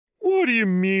What do you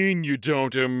mean you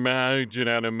don't imagine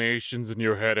animations in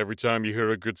your head every time you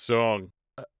hear a good song?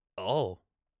 Oh.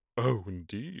 Oh,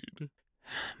 indeed.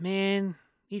 Man,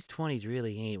 these 20s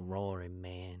really ain't roaring,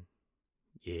 man.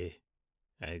 Yeah,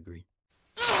 I agree.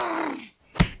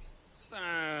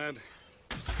 Sad.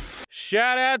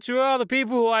 Shout out to all the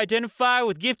people who identify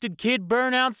with gifted kid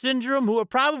burnout syndrome, who are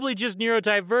probably just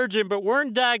neurodivergent but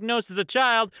weren't diagnosed as a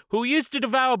child, who used to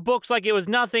devour books like it was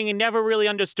nothing and never really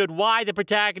understood why the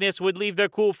protagonist would leave their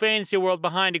cool fantasy world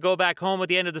behind to go back home at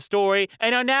the end of the story,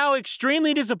 and are now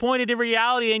extremely disappointed in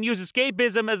reality and use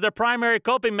escapism as their primary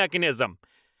coping mechanism.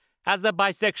 How's that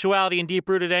bisexuality and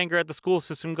deep-rooted anger at the school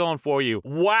system going for you?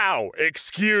 Wow,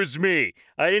 excuse me.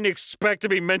 I didn't expect to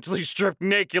be mentally stripped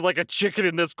naked like a chicken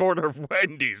in this corner of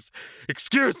Wendy's.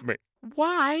 Excuse me.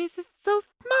 Why is it so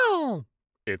small?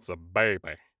 It's a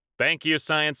baby. Thank you,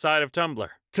 science side of Tumblr.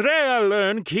 Today I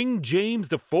learned King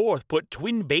James IV put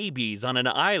twin babies on an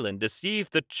island to see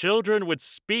if the children would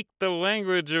speak the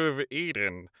language of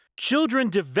Eden. Children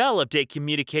developed a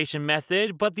communication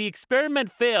method, but the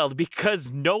experiment failed because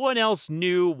no one else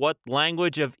knew what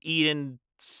language of Eden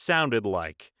sounded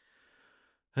like.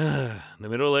 The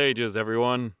Middle Ages,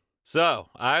 everyone. So,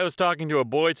 I was talking to a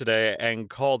boy today and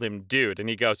called him dude, and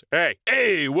he goes,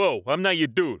 Hey, whoa, I'm not your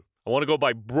dude. I want to go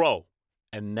by bro.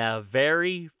 And the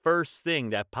very first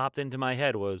thing that popped into my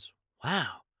head was,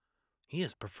 wow, he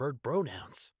has preferred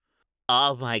pronouns.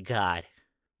 Oh my God.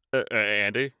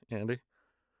 Andy?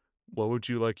 What would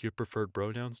you like your preferred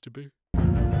pronouns to be?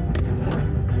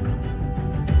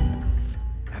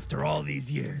 After all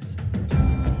these years,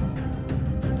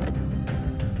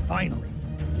 finally,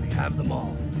 we have them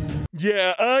all.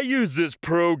 Yeah, I use this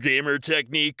pro gamer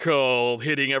technique called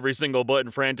hitting every single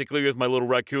button frantically with my little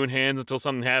raccoon hands until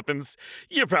something happens.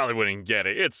 You probably wouldn't get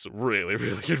it. It's really,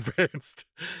 really advanced.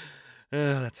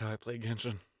 That's how I play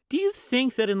Genshin. Do you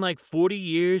think that in like 40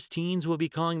 years, teens will be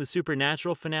calling the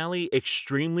Supernatural finale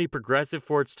extremely progressive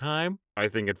for its time? I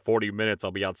think in 40 minutes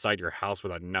I'll be outside your house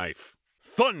with a knife.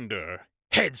 Thunder,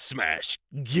 head smash,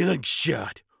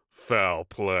 gunshot, foul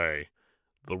play.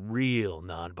 The real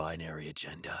non-binary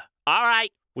agenda. All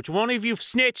right, which one of you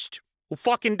snitched? Who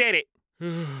fucking did it?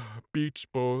 Beach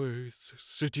boys,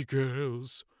 city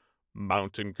girls,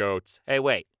 mountain goats. Hey,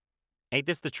 wait. Ain't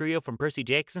this the trio from Percy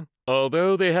Jackson?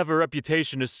 Although they have a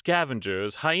reputation as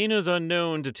scavengers, hyenas are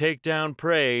known to take down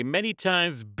prey many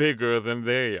times bigger than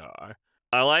they are.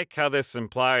 I like how this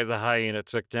implies a hyena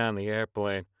took down the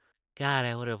airplane. God,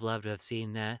 I would have loved to have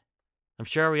seen that. I'm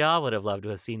sure we all would have loved to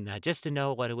have seen that, just to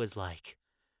know what it was like.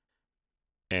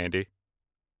 Andy,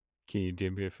 can you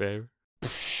do me a favor?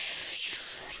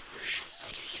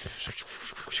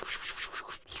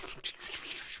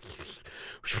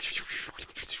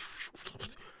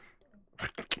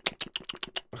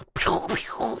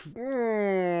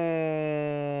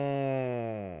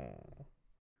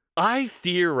 I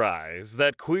theorize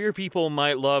that queer people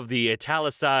might love the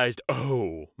italicized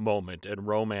 "oh" moment in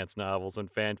romance novels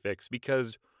and fanfics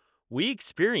because we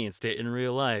experienced it in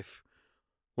real life.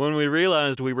 When we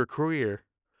realized we were queer.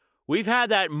 We've had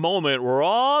that moment where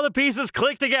all the pieces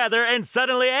click together and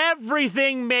suddenly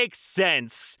everything makes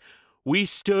sense. We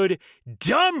stood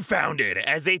dumbfounded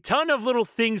as a ton of little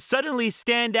things suddenly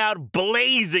stand out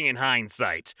blazing in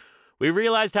hindsight. We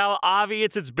realized how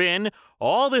obvious it's been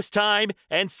all this time,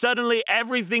 and suddenly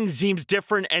everything seems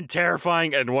different and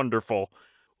terrifying and wonderful.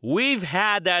 We've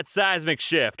had that seismic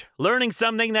shift, learning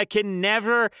something that can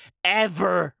never,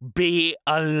 ever be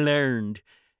unlearned.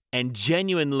 And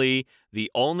genuinely,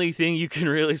 the only thing you can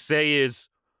really say is,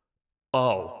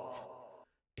 oh.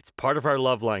 It's part of our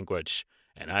love language,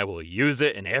 and I will use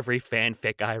it in every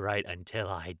fanfic I write until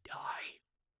I die.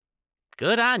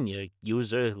 Good on you,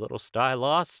 user little sty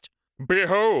lost.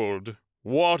 Behold,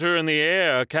 water in the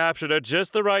air captured at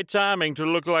just the right timing to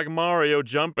look like Mario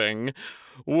jumping.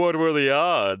 What were the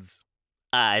odds?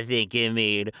 I think you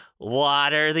mean,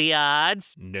 what are the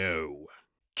odds? No.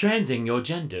 Transing your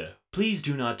gender. Please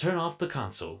do not turn off the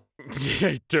console.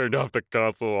 I turned off the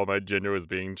console while my gender was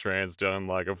being transed on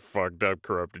like a fucked up,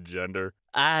 corrupted gender.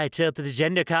 I tilted the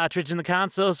gender cartridge in the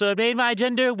console so it made my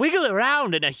gender wiggle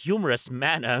around in a humorous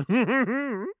manner.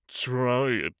 Try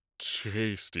a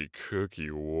tasty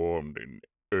cookie warmed in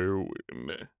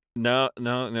Owen.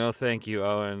 No, thank you,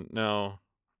 Owen. No.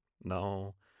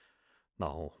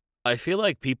 I feel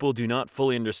like people do not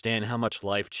fully understand how much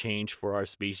life changed for our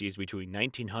species between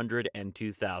 1900 and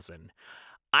 2000.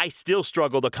 I still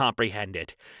struggle to comprehend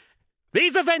it.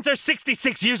 These events are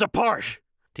 66 years apart.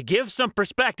 To give some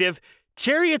perspective,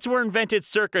 Chariots were invented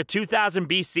circa 2000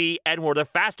 BC and were the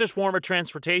fastest form of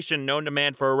transportation known to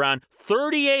man for around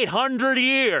 3,800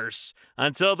 years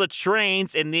until the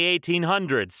trains in the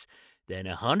 1800s. Then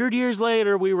 100 years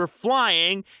later, we were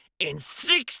flying, and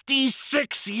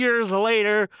 66 years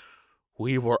later,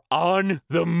 we were on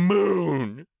the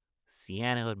moon.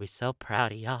 Cyana would be so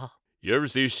proud of y'all. You ever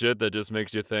see shit that just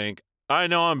makes you think, I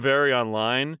know I'm very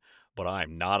online, but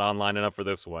I'm not online enough for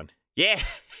this one? Yeah,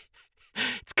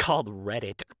 it's called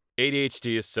Reddit.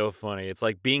 ADHD is so funny. It's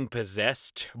like being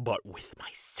possessed, but with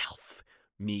myself.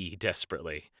 Me,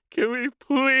 desperately. Can we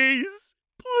please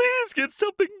get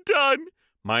something done?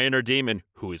 My inner demon,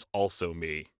 who is also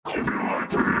me.